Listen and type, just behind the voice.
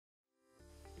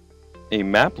A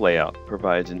map layout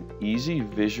provides an easy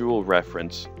visual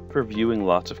reference for viewing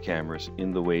lots of cameras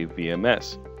in the Wave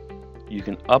VMS. You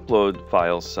can upload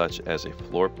files such as a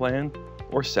floor plan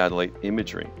or satellite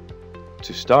imagery.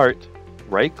 To start,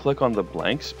 right-click on the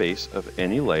blank space of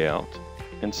any layout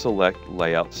and select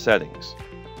Layout Settings.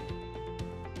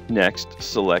 Next,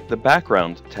 select the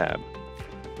Background tab.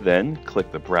 Then,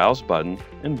 click the Browse button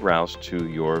and browse to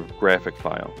your graphic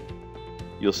file.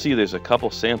 You'll see there's a couple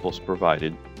samples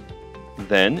provided.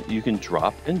 Then, you can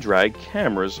drop and drag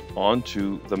cameras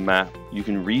onto the map. You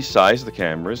can resize the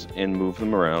cameras and move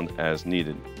them around as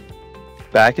needed.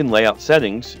 Back in Layout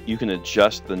Settings, you can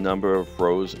adjust the number of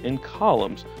rows and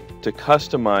columns to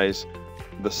customize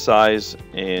the size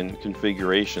and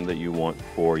configuration that you want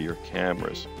for your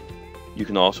cameras. You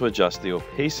can also adjust the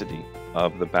opacity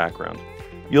of the background.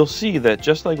 You'll see that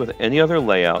just like with any other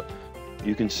layout,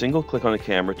 you can single click on a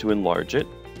camera to enlarge it.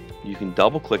 You can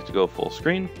double click to go full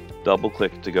screen, double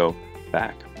click to go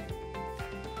back.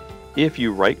 If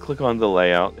you right click on the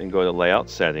layout and go to Layout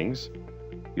Settings,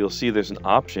 you'll see there's an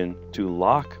option to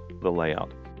lock the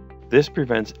layout. This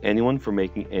prevents anyone from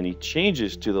making any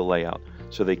changes to the layout,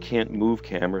 so they can't move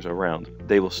cameras around.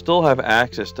 They will still have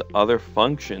access to other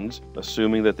functions,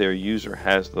 assuming that their user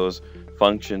has those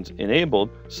functions enabled,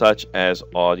 such as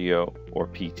audio or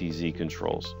PTZ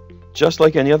controls. Just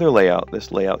like any other layout,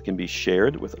 this layout can be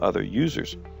shared with other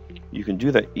users. You can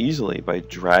do that easily by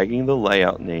dragging the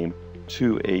layout name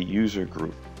to a user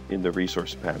group in the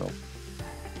resource panel.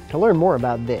 To learn more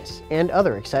about this and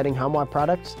other exciting Hanwha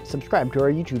products, subscribe to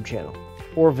our YouTube channel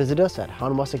or visit us at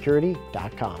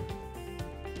hanwhasecurity.com.